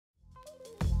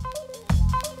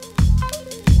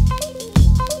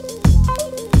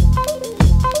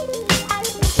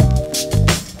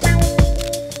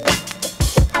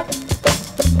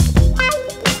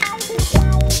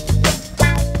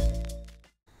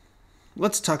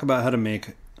let's talk about how to make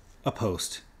a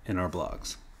post in our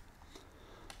blogs.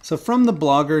 So from the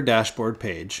Blogger dashboard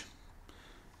page,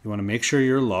 you want to make sure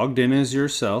you're logged in as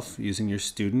yourself using your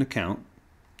student account.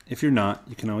 If you're not,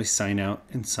 you can always sign out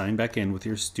and sign back in with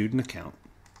your student account.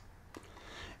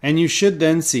 And you should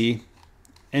then see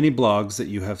any blogs that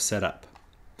you have set up.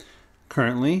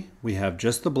 Currently, we have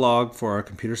just the blog for our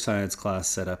computer science class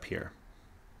set up here.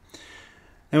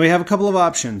 And we have a couple of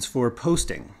options for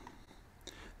posting.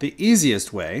 The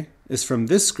easiest way is from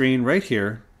this screen right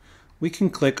here. We can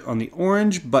click on the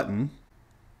orange button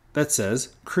that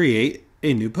says Create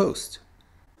a New Post.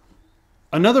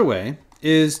 Another way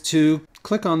is to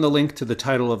click on the link to the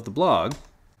title of the blog,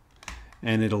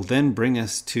 and it'll then bring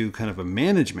us to kind of a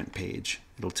management page.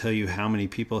 It'll tell you how many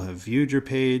people have viewed your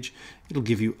page. It'll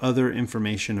give you other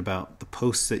information about the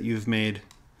posts that you've made.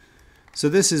 So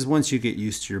this is once you get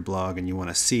used to your blog and you want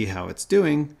to see how it's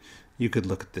doing, you could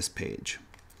look at this page.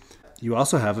 You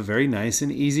also have a very nice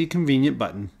and easy, convenient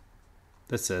button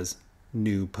that says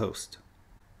New Post.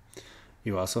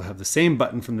 You also have the same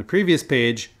button from the previous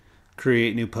page,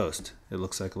 Create New Post. It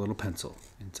looks like a little pencil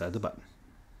inside the button.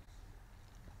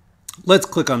 Let's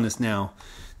click on this now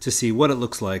to see what it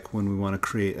looks like when we want to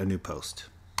create a new post.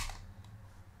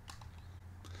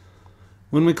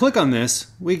 When we click on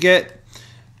this, we get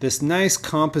this nice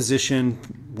composition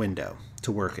window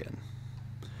to work in.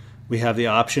 We have the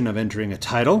option of entering a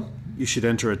title. You should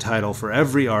enter a title for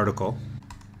every article.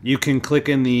 You can click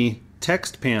in the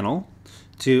text panel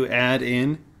to add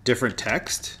in different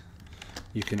text.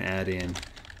 You can add in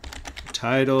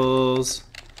titles,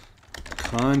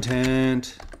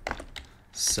 content,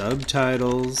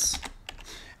 subtitles,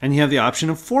 and you have the option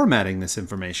of formatting this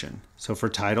information. So for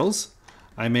titles,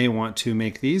 I may want to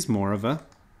make these more of a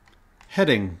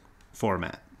heading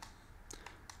format.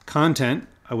 Content,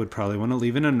 I would probably want to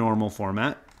leave in a normal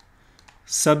format.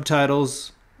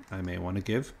 Subtitles, I may want to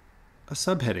give a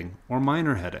subheading or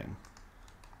minor heading.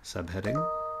 Subheading,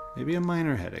 maybe a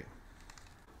minor heading.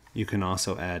 You can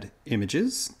also add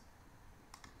images.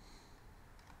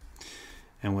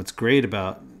 And what's great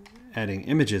about adding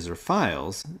images or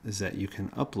files is that you can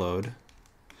upload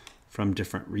from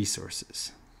different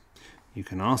resources. You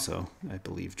can also, I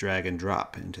believe, drag and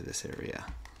drop into this area.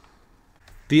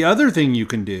 The other thing you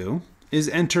can do is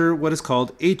enter what is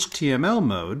called HTML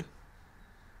mode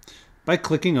by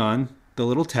clicking on the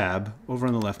little tab over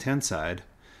on the left-hand side,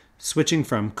 switching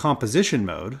from composition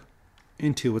mode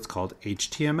into what's called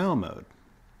HTML mode.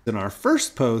 In our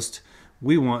first post,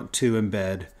 we want to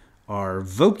embed our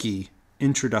Voki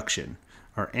introduction.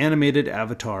 Our animated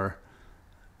avatar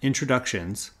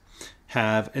introductions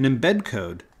have an embed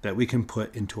code that we can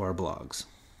put into our blogs.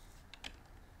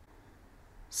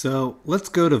 So let's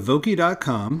go to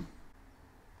Voki.com,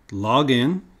 log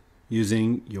in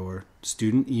using your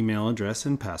student email address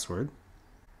and password,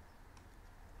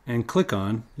 and click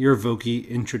on your Voki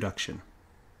introduction.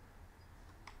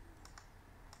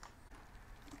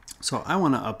 So I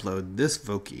want to upload this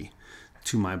Voki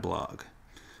to my blog.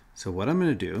 So what I'm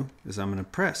going to do is I'm going to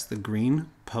press the green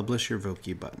Publish Your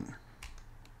Voki button.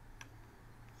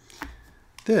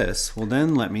 This will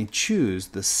then let me choose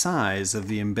the size of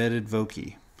the embedded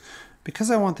Voki.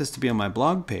 Because I want this to be on my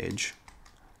blog page,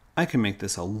 I can make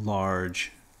this a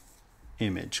large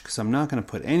image because I'm not going to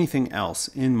put anything else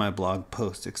in my blog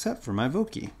post except for my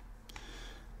Voki.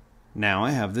 Now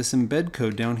I have this embed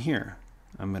code down here.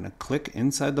 I'm going to click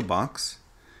inside the box.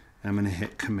 I'm going to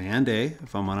hit Command A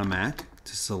if I'm on a Mac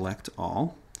to select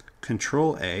all,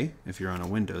 Control A if you're on a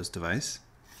Windows device.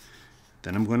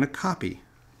 Then I'm going to copy,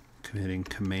 hitting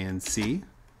Command C.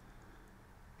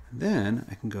 Then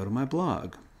I can go to my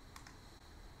blog.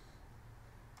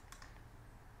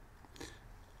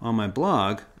 On my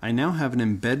blog, I now have an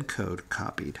embed code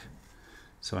copied.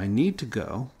 So I need to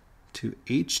go to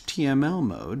HTML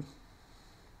mode,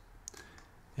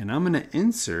 and I'm going to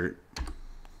insert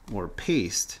or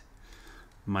paste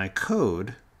my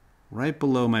code right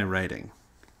below my writing.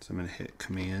 So I'm going to hit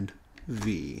Command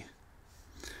V.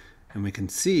 And we can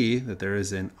see that there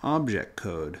is an object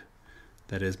code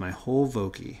that is my whole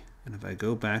Voki. And if I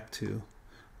go back to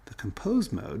the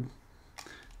compose mode,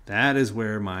 that is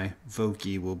where my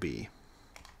Voki will be.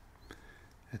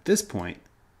 At this point,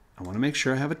 I want to make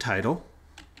sure I have a title.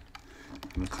 I'm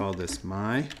going to call this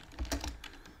My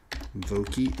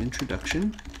Voki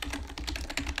Introduction.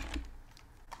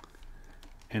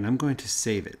 And I'm going to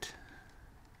save it.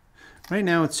 Right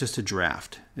now it's just a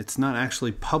draft. It's not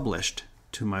actually published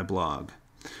to my blog.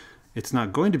 It's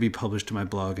not going to be published to my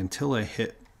blog until I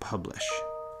hit publish.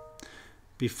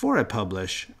 Before I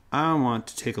publish, I want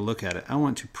to take a look at it. I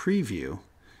want to preview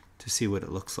to see what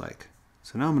it looks like.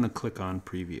 So now I'm going to click on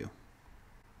preview.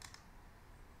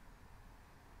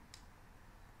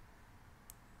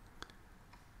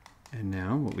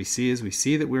 now what we see is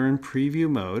that we're in preview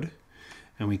mode,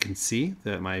 and we can see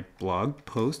that my blog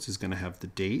post is going to have the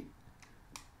date,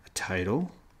 a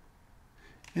title,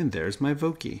 and there's my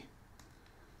Voki.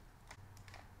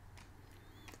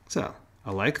 So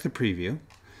I like the preview.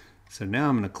 So now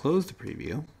I'm going to close the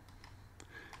preview,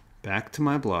 back to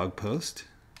my blog post,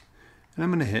 and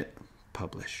I'm going to hit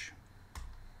publish.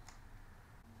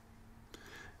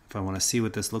 If I want to see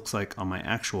what this looks like on my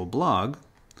actual blog,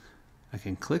 I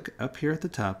can click up here at the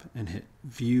top and hit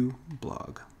view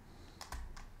blog.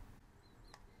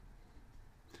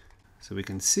 So we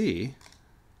can see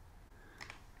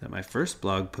that my first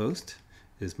blog post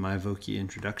is my Voki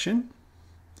introduction.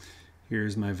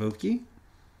 Here's my Voki.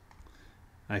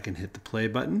 I can hit the play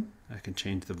button. I can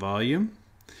change the volume.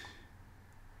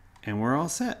 And we're all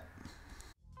set.